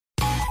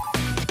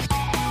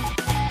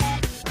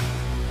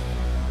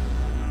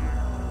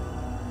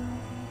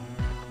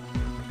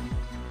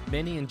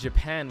Many in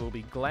Japan will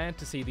be glad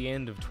to see the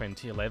end of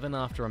 2011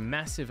 after a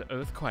massive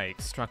earthquake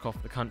struck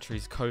off the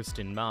country's coast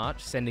in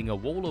March, sending a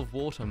wall of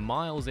water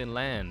miles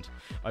inland.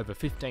 Over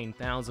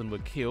 15,000 were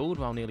killed,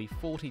 while nearly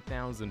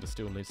 40,000 are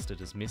still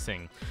listed as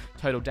missing.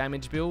 Total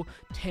damage bill,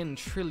 10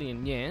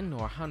 trillion yen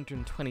or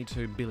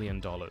 $122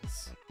 billion.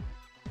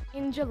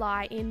 In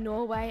July, in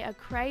Norway, a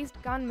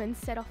crazed gunman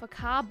set off a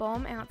car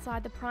bomb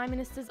outside the Prime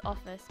Minister's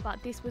office,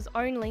 but this was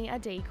only a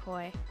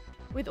decoy.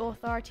 With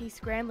authorities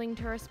scrambling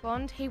to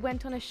respond, he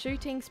went on a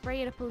shooting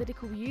spree at a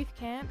political youth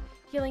camp,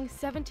 killing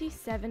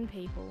 77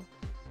 people.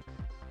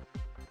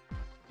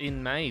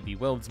 In May, the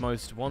world's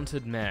most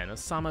wanted man,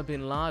 Osama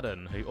bin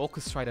Laden, who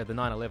orchestrated the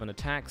 9/11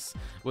 attacks,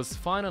 was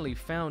finally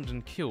found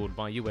and killed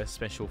by US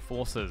Special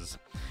Forces.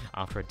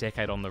 After a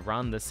decade on the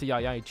run, the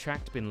CIA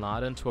tracked bin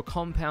Laden to a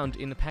compound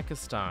in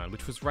Pakistan,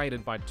 which was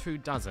raided by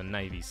 24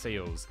 Navy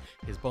SEALs.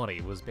 His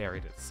body was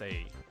buried at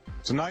sea.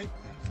 Tonight,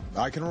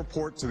 I can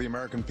report to the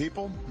American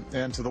people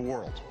and to the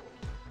world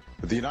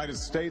that the United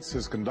States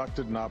has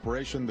conducted an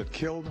operation that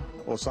killed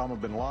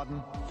Osama bin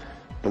Laden,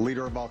 the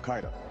leader of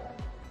Al-Qaeda,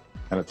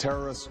 and a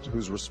terrorist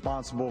who's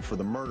responsible for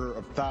the murder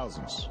of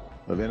thousands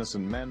of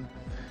innocent men,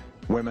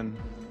 women,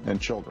 and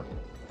children.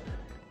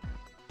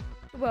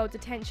 The world's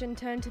attention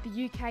turned to the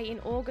UK in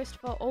August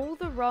for all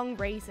the wrong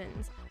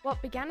reasons.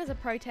 What began as a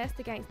protest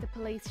against the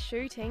police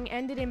shooting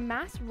ended in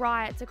mass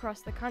riots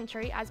across the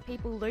country as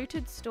people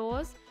looted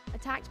stores,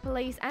 attacked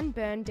police and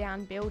burned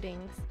down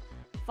buildings.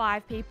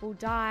 5 people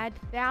died,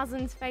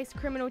 thousands faced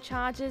criminal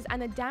charges,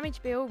 and the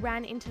damage bill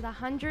ran into the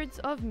hundreds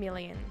of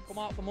millions. Come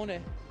out for money.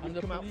 You've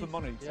come out for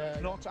money, yeah.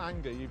 Not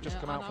anger, you've just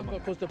come out for money.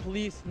 Because the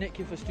police nick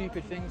you for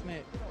stupid things,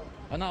 mate.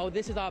 And now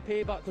this is our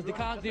payback, because they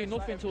can't do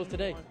nothing to us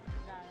today.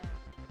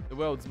 The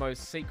world's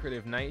most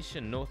secretive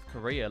nation, North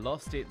Korea,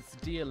 lost its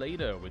dear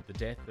leader with the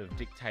death of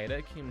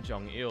dictator Kim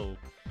Jong-Il.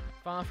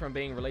 Far from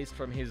being released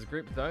from his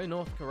grip though,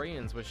 North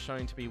Koreans were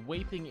shown to be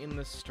weeping in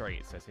the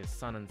streets as his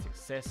son and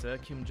successor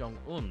Kim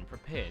Jong-un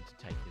prepared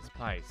to take his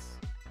place.